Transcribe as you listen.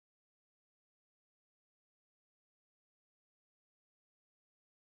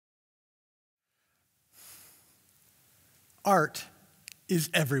Art is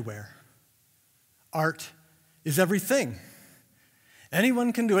everywhere. Art is everything.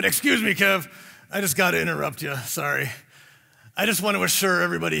 Anyone can do it. Excuse me, Kev. I just got to interrupt you. Sorry. I just want to assure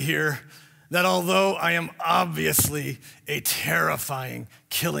everybody here that although I am obviously a terrifying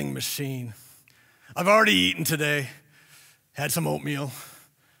killing machine, I've already eaten today, had some oatmeal.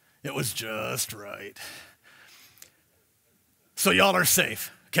 It was just right. So y'all are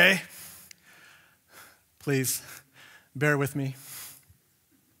safe, okay? Please, bear with me.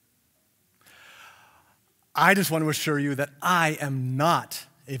 I just want to assure you that I am not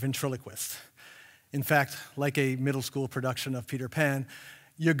a ventriloquist. In fact, like a middle school production of Peter Pan,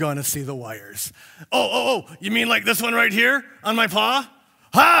 you're gonna see the wires. Oh, you mean like this one right here on my paw?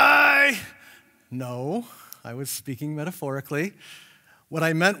 Hi! No, I was speaking metaphorically. What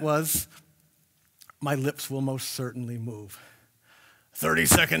I meant was, my lips will most certainly move. 30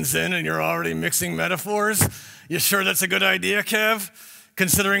 seconds in and you're already mixing metaphors? You sure that's a good idea, Kev?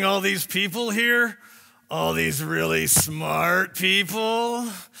 Considering all these people here? All these really smart people?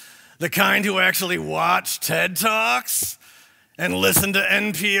 The kind who actually watch TED Talks and listen to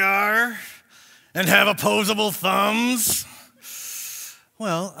NPR and have opposable thumbs?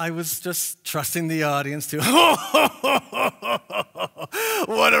 Well, I was just trusting the audience to.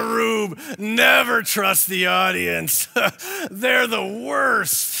 What a rube. Never trust the audience. They're the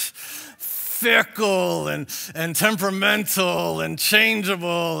worst. Fickle and temperamental and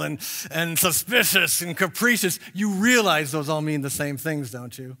changeable and suspicious and capricious. You realize those all mean the same things,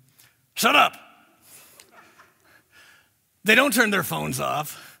 don't you? Shut up. They don't turn their phones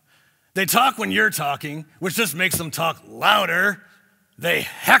off. They talk when you're talking, which just makes them talk louder. They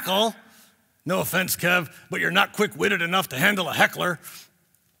heckle. No offense, Kev, but you're not quick-witted enough to handle a heckler.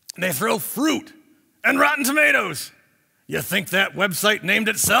 They throw fruit and rotten tomatoes. You think that website named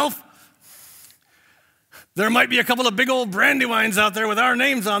itself? There might be a couple of big old Brandywines out there with our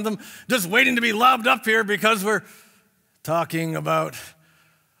names on them just waiting to be lobbed up here because we're talking about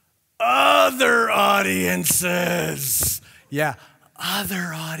other audiences. Yeah,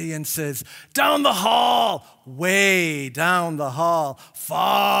 other audiences. Down the hall, way down the hall,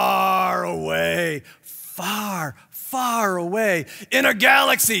 far away, far, far away, in a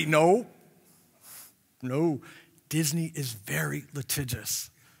galaxy. No, Disney is very litigious.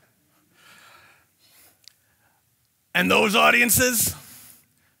 And those audiences,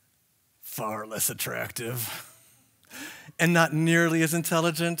 far less attractive and not nearly as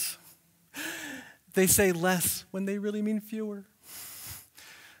intelligent. They say less when they really mean fewer.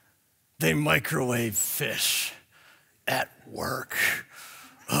 They microwave fish at work.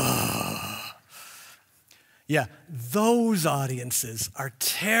 Yeah, those audiences are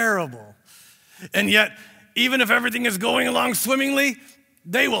terrible. And yet, even if everything is going along swimmingly,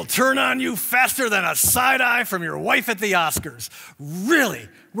 they will turn on you faster than a side eye from your wife at the Oscars. Really,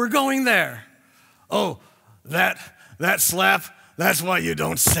 we're going there. Oh, that slap, that's why you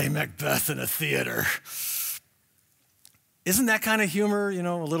don't say Macbeth in a theater. Isn't that kind of humor,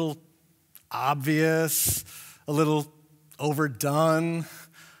 a little obvious, a little overdone,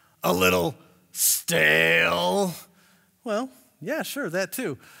 a little stale? Well, yeah, sure, that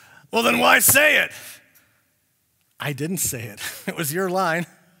too. Well, then why say it? I didn't say it. It was your line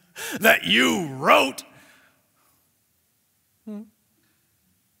that you wrote.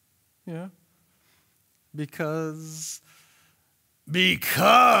 Yeah. Because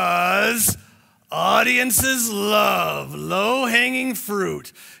audiences love low-hanging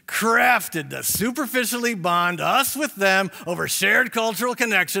fruit crafted to superficially bond us with them over shared cultural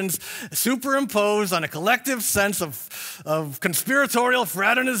connections, superimposed on a collective sense of conspiratorial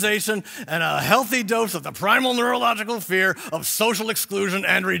fraternization and a healthy dose of the primal neurological fear of social exclusion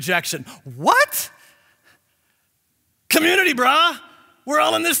and rejection. What? Community, brah. We're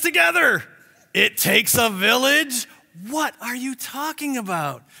all in this together. It takes a village. What are you talking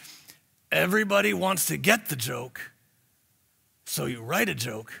about? Everybody wants to get the joke, so you write a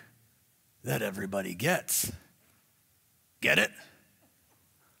joke that everybody gets. Get it?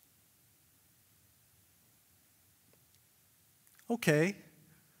 Okay.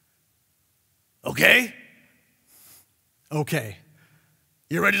 Okay? Okay.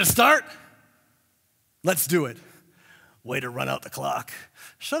 You ready to start? Let's do it. Way to run out the clock.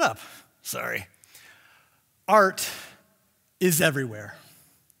 Shut up. Sorry. Art is everywhere.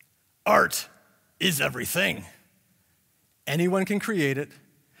 Art is everything. Anyone can create it,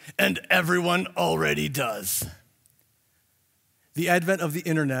 and everyone already does. The advent of the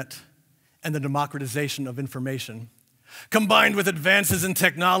internet and the democratization of information, combined with advances in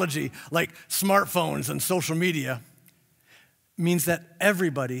technology like smartphones and social media, means that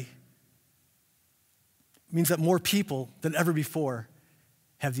everybody, means that more people than ever before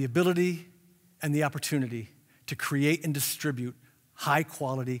have the ability and the opportunity to create and distribute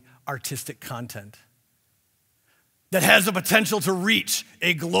high-quality artistic content that has the potential to reach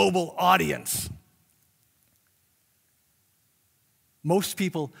a global audience. Most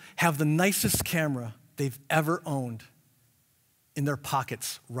people have the nicest camera they've ever owned in their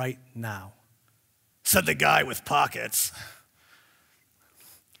pockets right now, said the guy with pockets.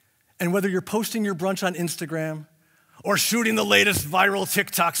 And whether you're posting your brunch on Instagram, or shooting the latest viral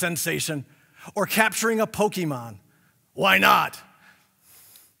TikTok sensation, or capturing a Pokemon, why not?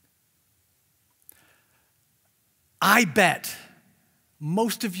 I bet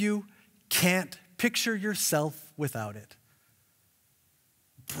most of you can't picture yourself without it.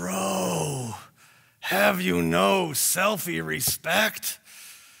 Bro, have you no selfie respect?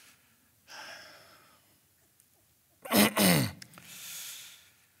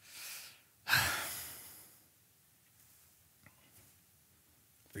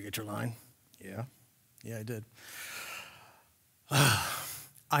 Forget your line? Yeah, I did.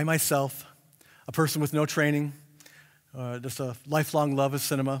 I myself, a person with no training, just a lifelong love of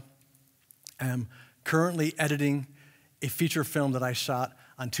cinema, am currently editing a feature film that I shot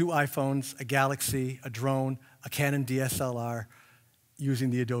on 2 iPhones, a Galaxy, a drone, a Canon DSLR, using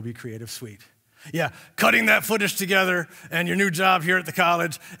the Adobe Creative Suite. Yeah, cutting that footage together and your new job here at the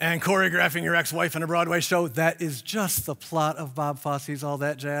college and choreographing your ex-wife in a Broadway show, that is just the plot of Bob Fosse's All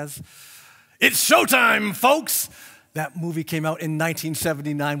That Jazz. It's showtime, folks! That movie came out in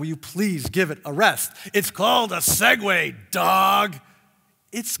 1979. Will you please give it a rest? It's called a segue, dog.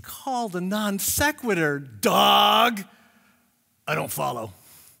 It's called a non sequitur, dog. I don't follow.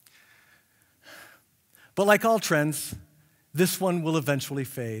 But like all trends, this one will eventually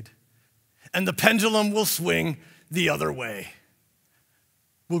fade, and the pendulum will swing the other way.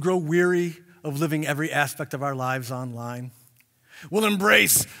 We'll grow weary of living every aspect of our lives online. We'll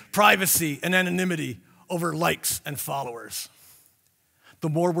embrace privacy and anonymity over likes and followers. The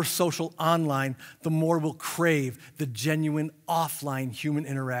more we're social online, the more we'll crave the genuine offline human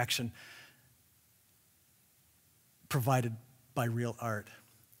interaction provided by real art.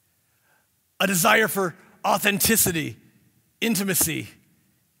 A desire for authenticity, intimacy,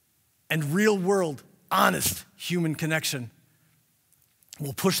 and real-world, honest human connection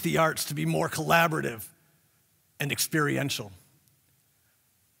will push the arts to be more collaborative and experiential,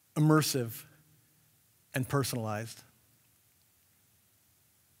 immersive and personalized.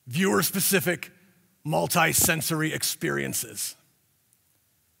 Viewer-specific, multi-sensory experiences.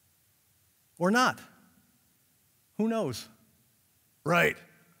 Or not. Who knows? Right.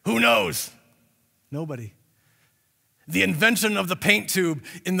 Who knows? Nobody. The invention of the paint tube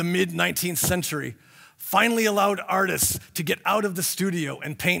in the mid-19th century finally allowed artists to get out of the studio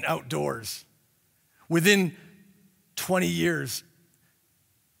and paint outdoors. Within 20 years,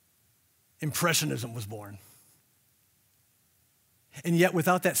 Impressionism was born. And yet,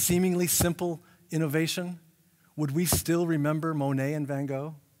 without that seemingly simple innovation, would we still remember Monet and Van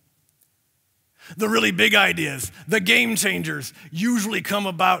Gogh? The really big ideas, the game changers, usually come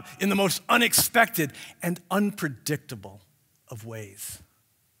about in the most unexpected and unpredictable of ways.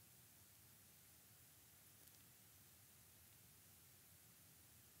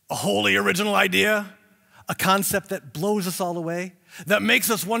 A wholly original idea, a concept that blows us all away, that makes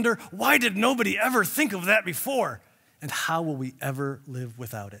us wonder, why did nobody ever think of that before? And how will we ever live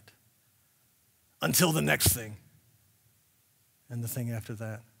without it? Until the next thing, and the thing after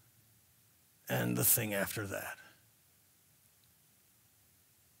that, and the thing after that.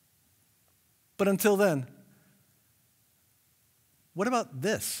 But until then, what about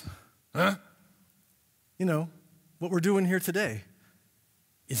this? Huh? You know, what we're doing here today.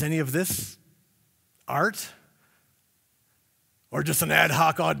 Is any of this art? Or just an ad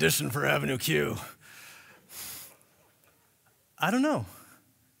hoc audition for Avenue Q? I don't know.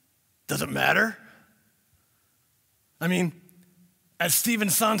 Does it matter? I mean, as Stephen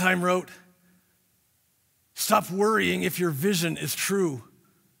Sondheim wrote, stop worrying if your vision is true.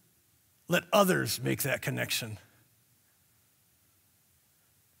 Let others make that connection.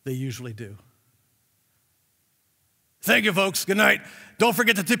 They usually do. Thank you, folks. Good night. Don't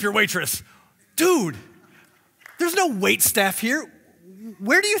forget to tip your waitress. Dude, there's no wait staff here.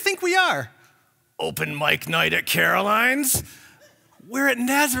 Where do you think we are? Open mic night at Caroline's? We're at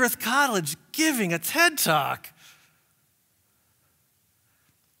Nazareth College giving a TED Talk.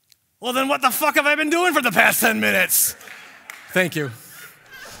 Well, then what the fuck have I been doing for the past 10 minutes? Thank you.